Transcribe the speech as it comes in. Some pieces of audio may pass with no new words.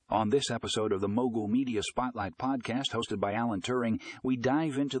On this episode of the Mogul Media Spotlight podcast, hosted by Alan Turing, we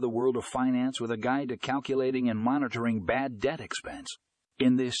dive into the world of finance with a guide to calculating and monitoring bad debt expense.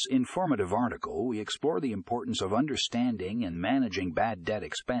 In this informative article, we explore the importance of understanding and managing bad debt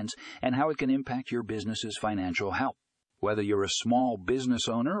expense and how it can impact your business's financial health. Whether you're a small business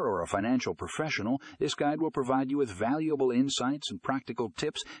owner or a financial professional, this guide will provide you with valuable insights and practical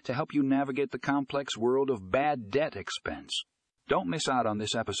tips to help you navigate the complex world of bad debt expense. Don't miss out on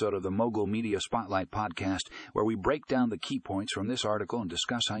this episode of the Mogul Media Spotlight podcast, where we break down the key points from this article and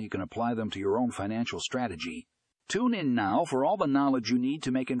discuss how you can apply them to your own financial strategy. Tune in now for all the knowledge you need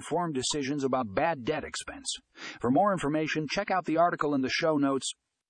to make informed decisions about bad debt expense. For more information, check out the article in the show notes